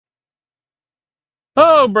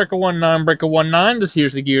Oh, Breaker19, Breaker19, this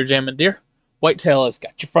here's the Gear Jamming Deer. Whitetail has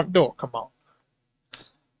got your front door, come on.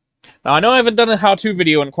 Now, I know I haven't done a how-to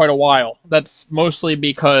video in quite a while. That's mostly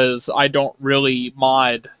because I don't really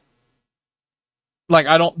mod. Like,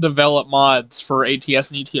 I don't develop mods for ATS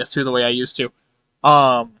and ETS2 the way I used to.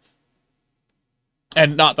 And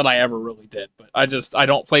not that I ever really did, but I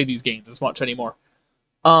don't play these games as much anymore.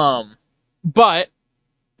 But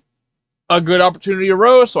a good opportunity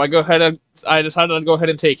arose, so I decided to go ahead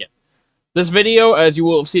and take it. This video, as you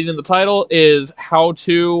will have seen in the title, is how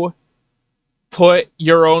to put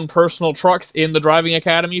your own personal trucks in the driving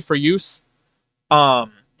academy for use.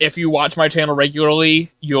 If you watch my channel regularly,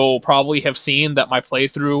 you'll probably have seen that my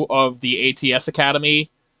playthrough of the ATS Academy,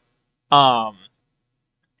 I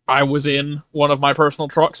was in one of my personal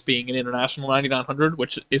trucks, being an International 9900,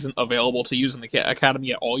 which isn't available to use in the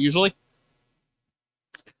Academy at all, usually.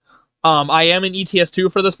 I am in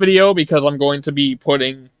ETS2 for this video because I'm going to be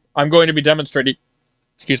demonstrating, I'm going to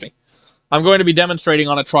be demonstrating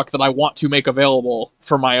on a truck that I want to make available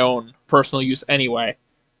for my own personal use anyway.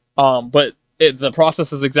 But the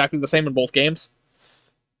process is exactly the same in both games.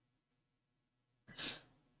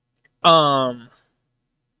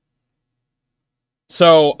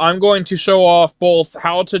 So I'm going to show off both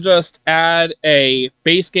how to just add a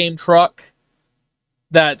base game truck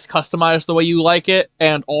that's customized the way you like it,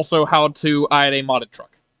 and also how to add a modded truck.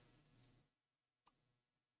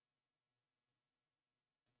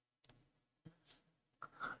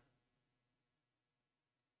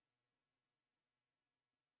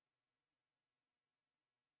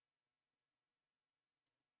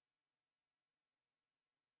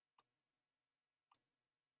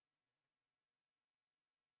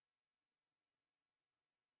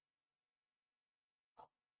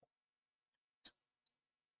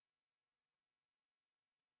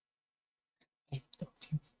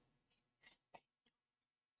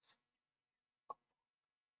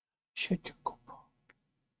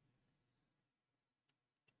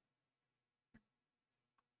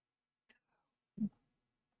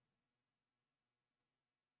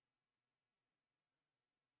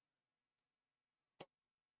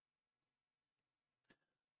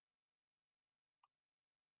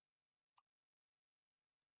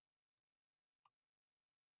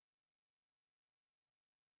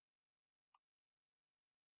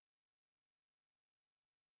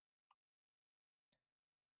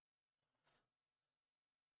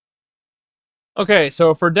 Okay,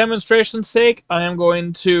 so for demonstration's sake, I'm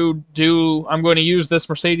going to use this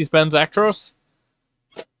Mercedes-Benz Actros.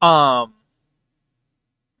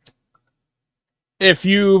 If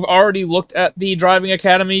you've already looked at the Driving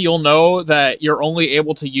Academy, you'll know that you're only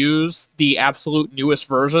able to use the absolute newest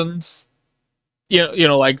versions. You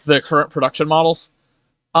know, like the current production models.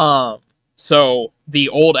 So the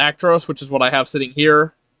old Actros, which is what I have sitting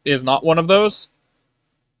here, is not one of those.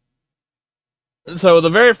 So the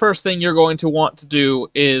very first thing you're going to want to do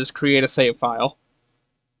is create a save file.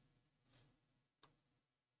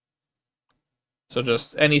 So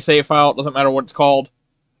just any save file, it doesn't matter what it's called.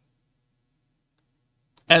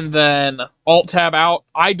 And then Alt-Tab out.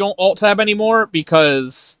 I don't Alt-Tab anymore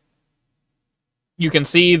because you can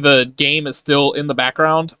see the game is still in the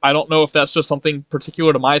background. I don't know if that's just something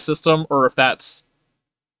particular to my system or if that's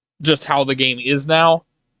just how the game is now.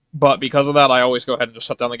 But because of that, I always go ahead and just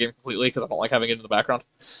shut down the game completely because I don't like having it in the background.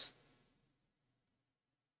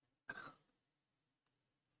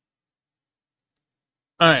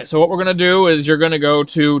 Alright, so what we're going to do is you're going to go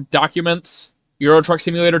to Documents, Euro Truck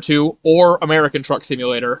Simulator 2, or American Truck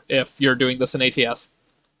Simulator if you're doing this in ATS.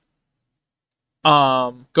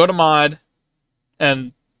 Go to Mod,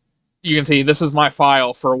 and you can see this is my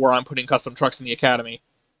file for where I'm putting custom trucks in the Academy.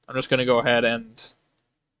 I'm just going to go ahead and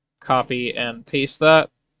copy and paste that.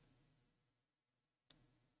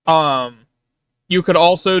 You could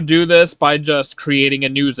also do this by just creating a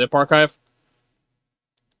new zip archive.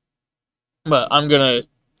 But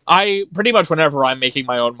I pretty much whenever I'm making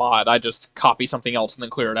my own mod, I just copy something else and then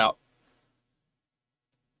clear it out.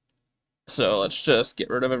 So let's just get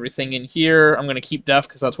rid of everything in here. I'm going to keep def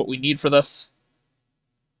because that's what we need for this.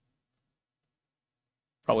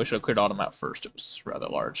 Probably should have cleared Automat first. It was rather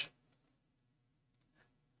large.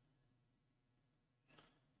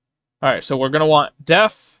 Alright, so we're going to want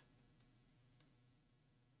def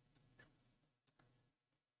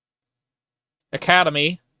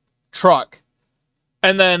Academy truck.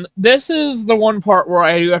 And then this is the one part where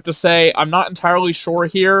I do have to say I'm not entirely sure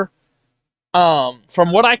here.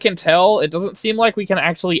 From what I can tell, it doesn't seem like we can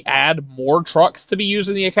actually add more trucks to be used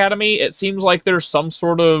in the Academy. It seems like there's some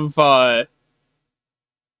sort of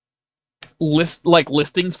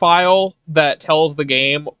listings file that tells the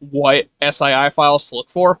game what SII files to look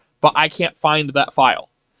for, but I can't find that file.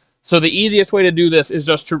 So the easiest way to do this is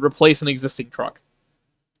just to replace an existing truck.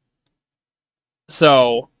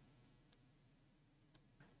 So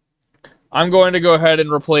I'm going to go ahead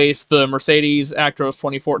and replace the Mercedes Actros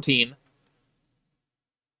 2014.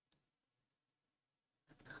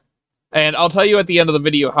 And I'll tell you at the end of the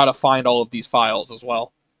video how to find all of these files as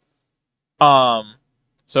well.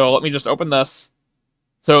 So let me just open this.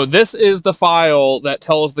 So this is the file that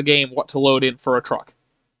tells the game what to load in for a truck.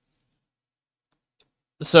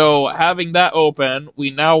 So having that open, we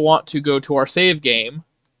now want to go to our save game.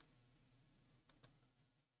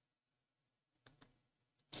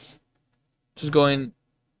 Just going...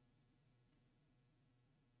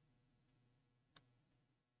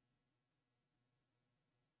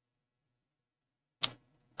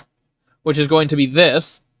 which is going to be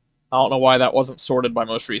this. I don't know why that wasn't sorted by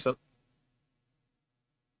most recent.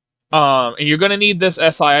 And you're going to need this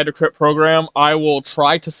SI decrypt program. I will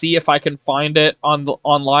try to see if I can find it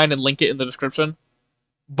online and link it in the description.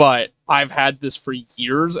 But I've had this for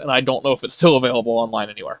years, and I don't know if it's still available online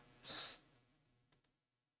anywhere.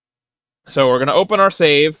 So we're going to open our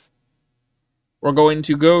save. We're going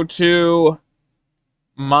to go to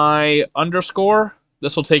my underscore.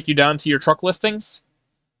 This will take you down to your truck listings.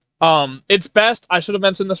 It's best, I should have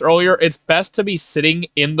mentioned this earlier, it's best to be sitting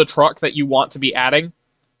in the truck that you want to be adding,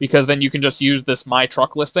 because then you can just use this my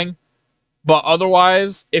truck listing. But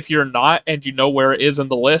otherwise, if you're not and you know where it is in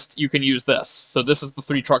the list, you can use this. So this is the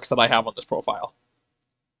 3 trucks that I have on this profile.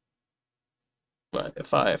 But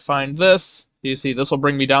if I find this, you see this will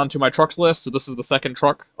bring me down to my trucks list. So this is the second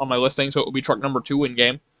truck on my listing, so it will be truck number 2 in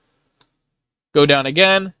game. Go down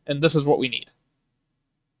again, and this is what we need.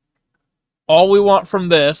 All we want from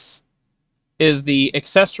this is the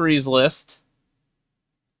accessories list.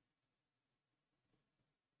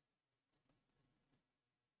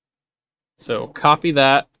 So copy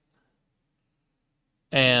that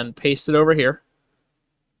and paste it over here.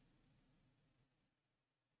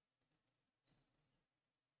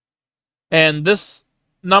 And this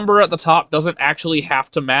number at the top doesn't actually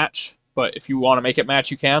have to match, but if you want to make it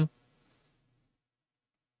match, you can.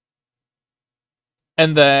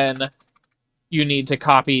 And then you need to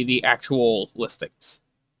copy the actual listings.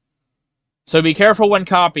 So be careful when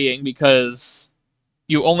copying, because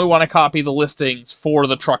you only want to copy the listings for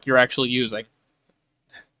the truck you're actually using.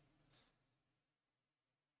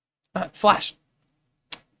 Flash.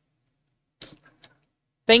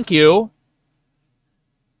 Thank you.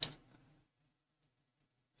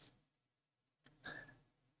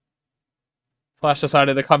 Flash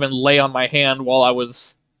decided to come and lay on my hand while I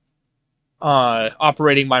was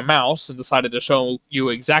operating my mouse, and decided to show you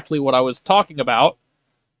exactly what I was talking about.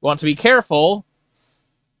 You want to be careful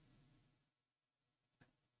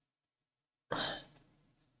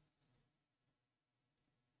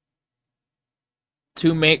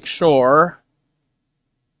to make sure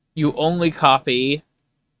you only copy...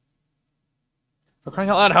 For crying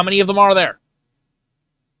out loud, how many of them are there?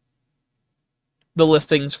 The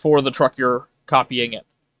listings for the truck you're copying in.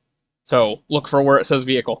 So look for where it says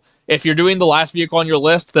vehicle. If you're doing the last vehicle on your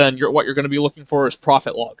list, then what you're going to be looking for is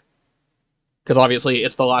profit log. Because obviously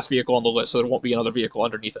it's the last vehicle on the list, so there won't be another vehicle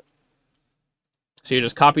underneath it. So you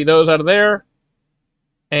just copy those out of there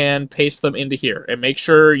and paste them into here. And make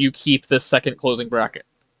sure you keep this second closing bracket.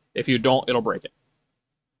 If you don't, it'll break it.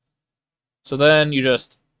 So then you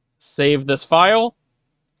just save this file,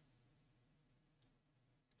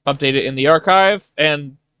 update it in the archive,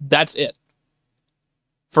 and that's it.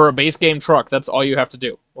 For a base game truck, that's all you have to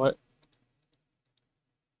do. What?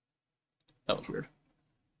 That was weird.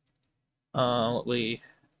 Let me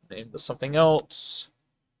name this something else.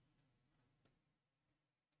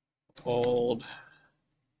 Called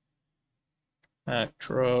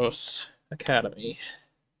Actros Academy.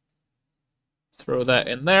 Throw that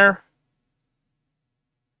in there.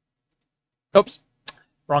 Oops.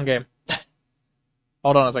 Wrong game.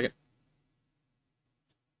 Hold on a second.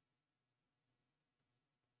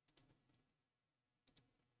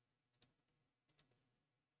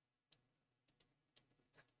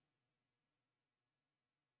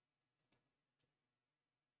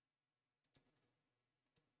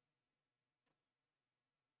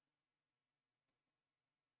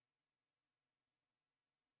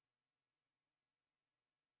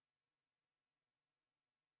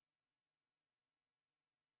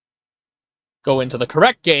 Go into the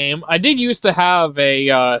correct game. I did used to have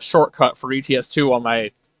a shortcut for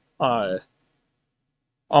ETS2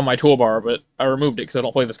 on my toolbar, but I removed it because I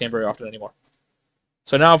don't play this game very often anymore.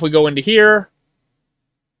 So now if we go into here,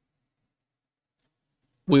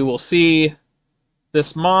 we will see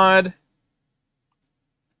this mod,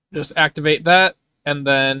 just activate that, and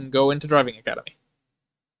then go into Driving Academy.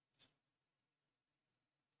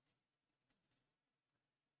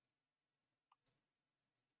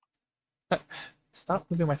 Stop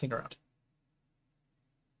moving my thing around.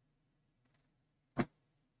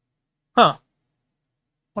 Huh.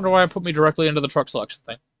 Wonder why it put me directly into the truck selection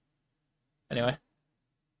thing. Anyway.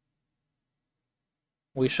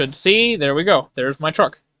 We should see, there we go. There's my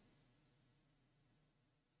truck.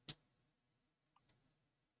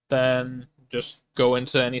 Then just go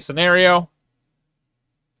into any scenario.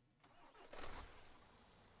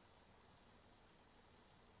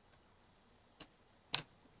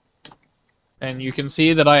 And you can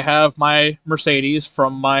see that I have my Mercedes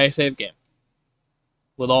from my save game.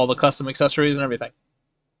 With all the custom accessories and everything.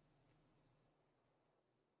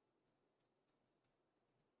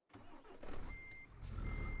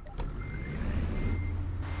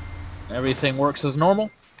 Everything works as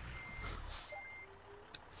normal.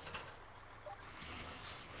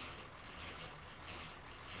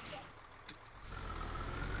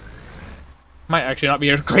 Might actually not be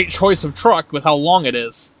a great choice of truck with how long it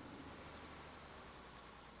is.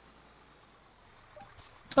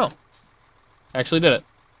 Oh. Actually did it.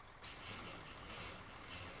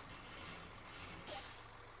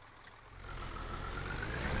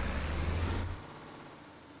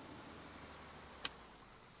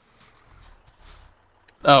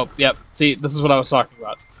 Oh, yep. See, this is what I was talking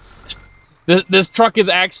about. This truck is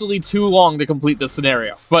actually too long to complete this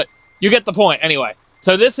scenario. But you get the point, anyway.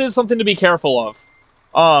 So this is something to be careful of.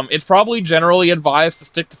 It's probably generally advised to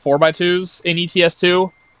stick to 4x2s in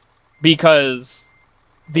ETS2, because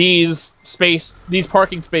these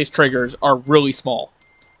parking space triggers are really small.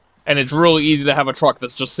 And it's really easy to have a truck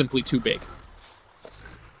that's just simply too big.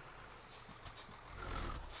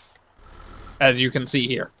 As you can see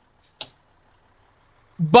here.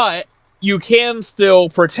 But you can still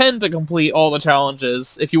pretend to complete all the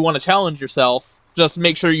challenges if you want to challenge yourself. Just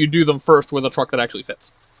make sure you do them first with a truck that actually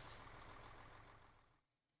fits.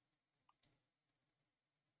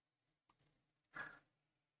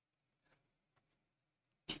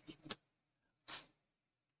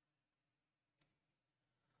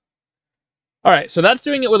 Alright, so that's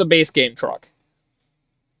doing it with a base game truck.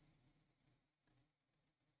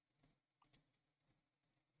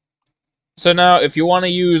 So now, if you want to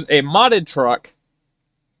use a modded truck,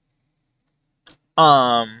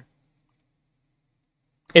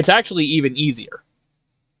 it's actually even easier.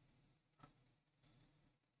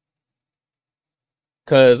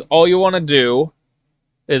 Because all you want to do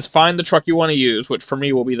is find the truck you want to use, which for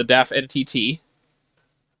me will be the DAF NTT.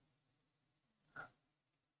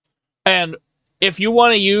 And if you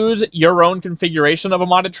want to use your own configuration of a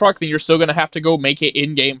modded truck, then you're still going to have to go make it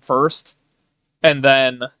in-game first. And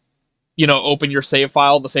then, you know, open your save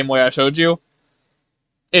file the same way I showed you.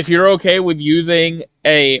 If you're okay with using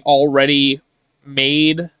a already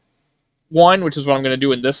made one, which is what I'm going to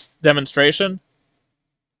do in this demonstration,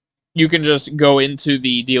 you can just go into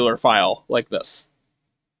the dealer file like this.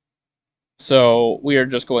 So we are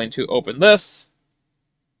just going to open this.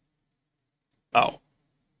 Oh.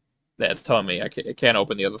 That's telling me I can't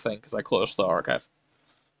open the other thing because I closed the archive.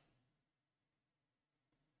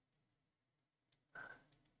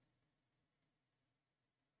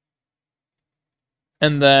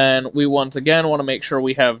 And then we once again want to make sure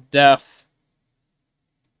we have Def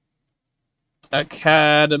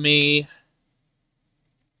Academy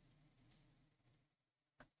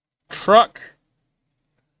Truck.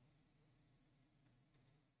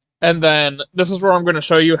 And then this is where I'm going to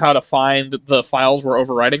show you how to find the files we're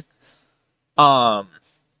overwriting.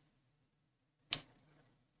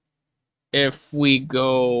 If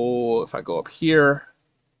I go up here,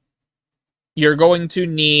 you're going to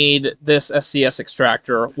need this SCS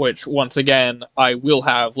extractor, which, once again, I will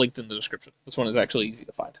have linked in the description. This one is actually easy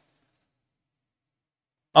to find.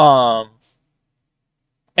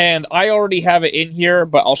 And I already have it in here,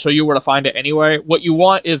 but I'll show you where to find it anyway. What you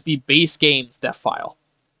want is the base game's def file.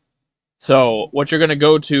 So what you're going to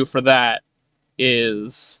go to for that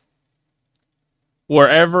is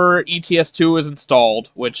wherever ETS2 is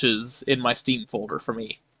installed, which is in my Steam folder for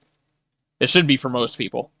me. It should be for most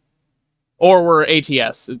people. Or we're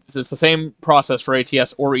ATS. It's the same process for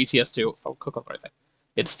ATS or ETS2, if I'll click on the right thing.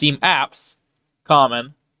 It's Steam Apps,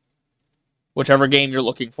 Common, whichever game you're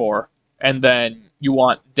looking for, and then you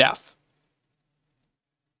want Def.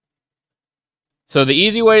 So the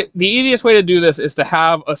easiest way to do this is to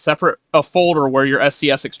have a folder where your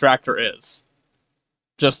SCS extractor is.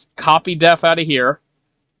 Just copy Def out of here.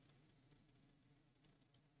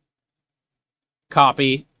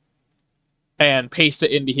 Copy. And paste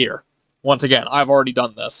it into here. Once again, I've already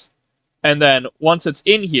done this. And then once it's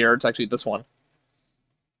in here, it's actually this one,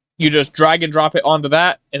 you just drag and drop it onto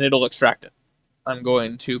that, and it'll extract it. I'm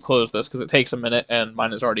going to close this because it takes a minute, and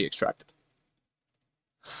mine is already extracted.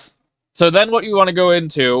 So then what you want to go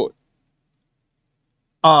into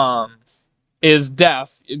is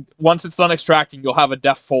def. Once it's done extracting, you'll have a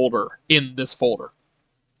def folder in this folder.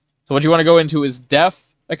 So what you want to go into is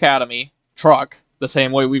def academy truck, the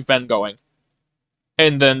same way we've been going.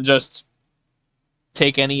 And then just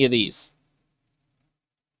take any of these.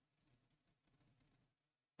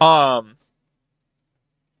 The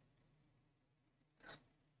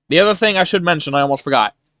other thing I should mention, I almost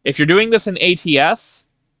forgot. If you're doing this in ATS,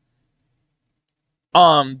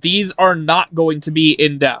 these are not going to be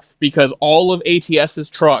in def because all of ATS's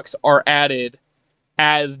trucks are added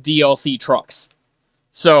as DLC trucks.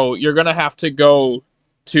 So you're gonna have to go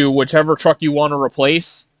to whichever truck you want to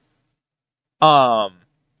replace,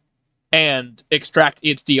 and extract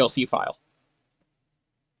its DLC file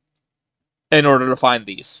in order to find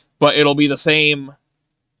these. But it'll be the same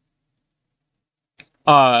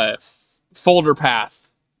folder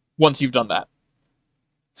path once you've done that.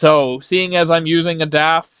 So, seeing as I'm using a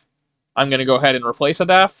DAF, I'm going to go ahead and replace a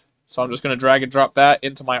DAF. So I'm just going to drag and drop that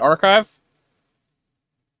into my archive.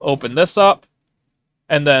 Open this up,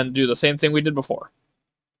 and then do the same thing we did before.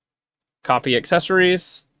 Copy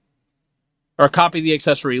accessories, or copy the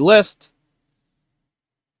accessory list,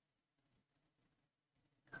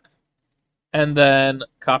 and then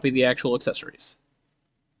copy the actual accessories.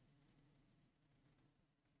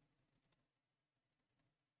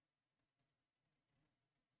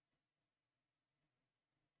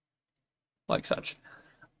 Like such.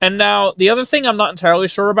 And now, the other thing I'm not entirely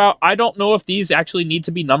sure about, I don't know if these actually need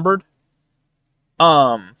to be numbered.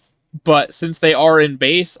 But since they are in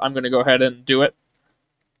base, I'm going to go ahead and do it.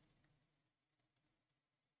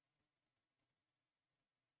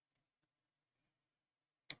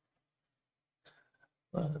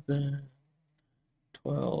 $11, $12, $13,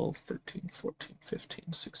 $14,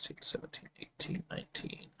 $15, $16, $17, $18,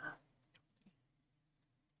 $19.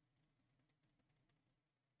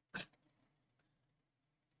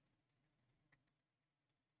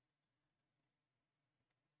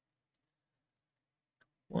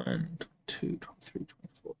 One, 22, 23,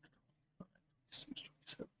 24, 25, 26,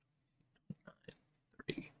 27, 29,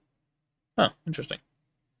 30. Oh, interesting.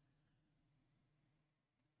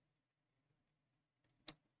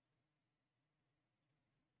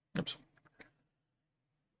 Oops.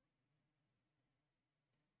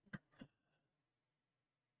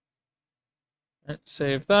 Let's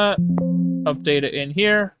save that, update it in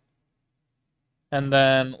here, and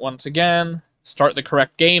then once again, start the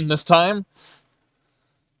correct game this time.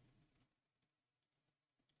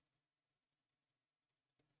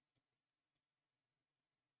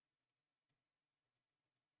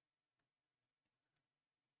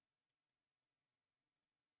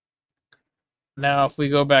 Now, if we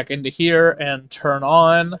go back into here and turn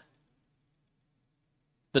on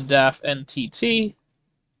the DAF NTT,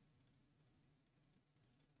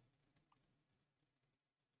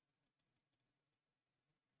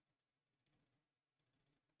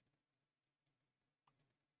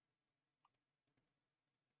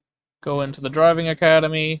 go into the Driving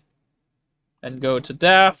Academy, and go to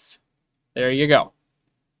DAF, there you go.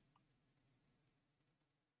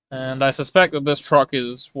 And I suspect that this truck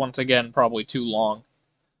is, once again, probably too long.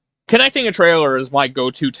 Connecting a trailer is my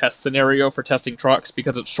go-to test scenario for testing trucks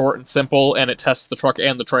because it's short and simple, and it tests the truck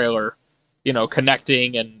and the trailer, you know,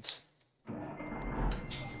 connecting and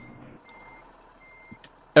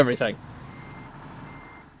everything.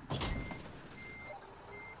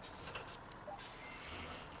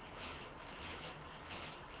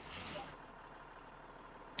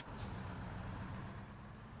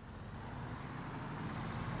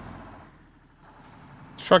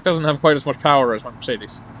 This truck doesn't have quite as much power as my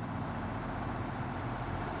Mercedes.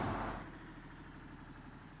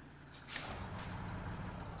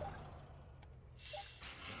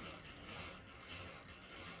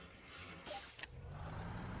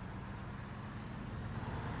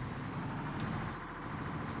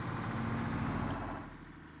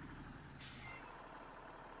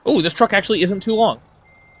 Oh, this truck actually isn't too long.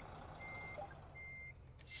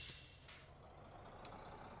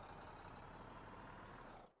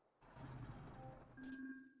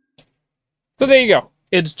 So there you go.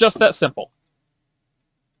 It's just that simple.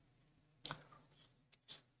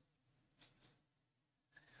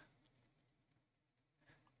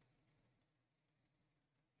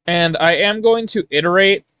 And I am going to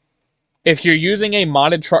iterate. If you're using a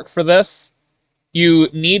modded truck for this, you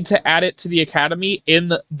need to add it to the Academy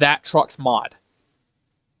in that truck's mod.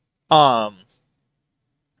 I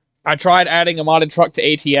tried adding a modded truck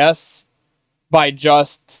to ATS by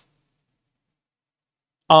just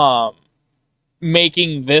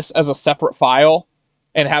making this as a separate file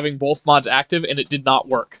and having both mods active, and it did not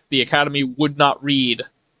work. The Academy would not read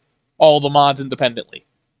all the mods independently.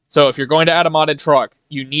 So if you're going to add a modded truck,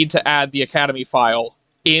 you need to add the Academy file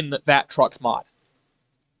in that truck's mod.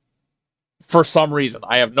 For some reason.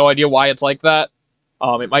 I have no idea why it's like that.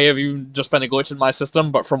 It might have even just been a glitch in my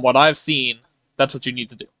system, but from what I've seen, that's what you need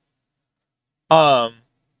to do.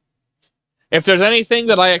 If there's anything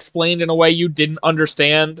that I explained in a way you didn't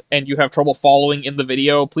understand and you have trouble following in the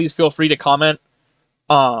video, please feel free to comment.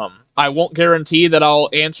 I won't guarantee that I'll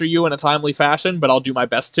answer you in a timely fashion, but I'll do my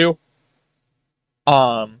best to.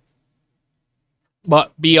 But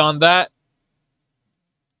beyond that,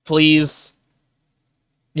 please,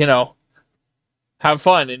 have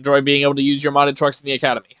fun. Enjoy being able to use your modded trucks in the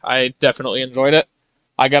Academy. I definitely enjoyed it.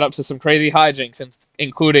 I got up to some crazy hijinks,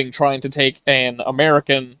 including trying to take a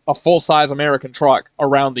full-size American truck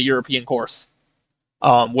around the European course,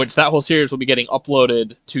 which that whole series will be getting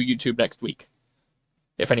uploaded to YouTube next week,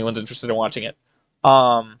 if anyone's interested in watching it.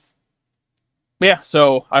 Yeah,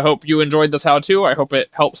 so I hope you enjoyed this how-to. I hope it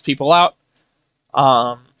helps people out.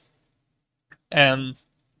 And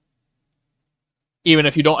even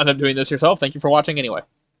if you don't end up doing this yourself, thank you for watching anyway.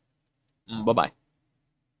 Bye-bye.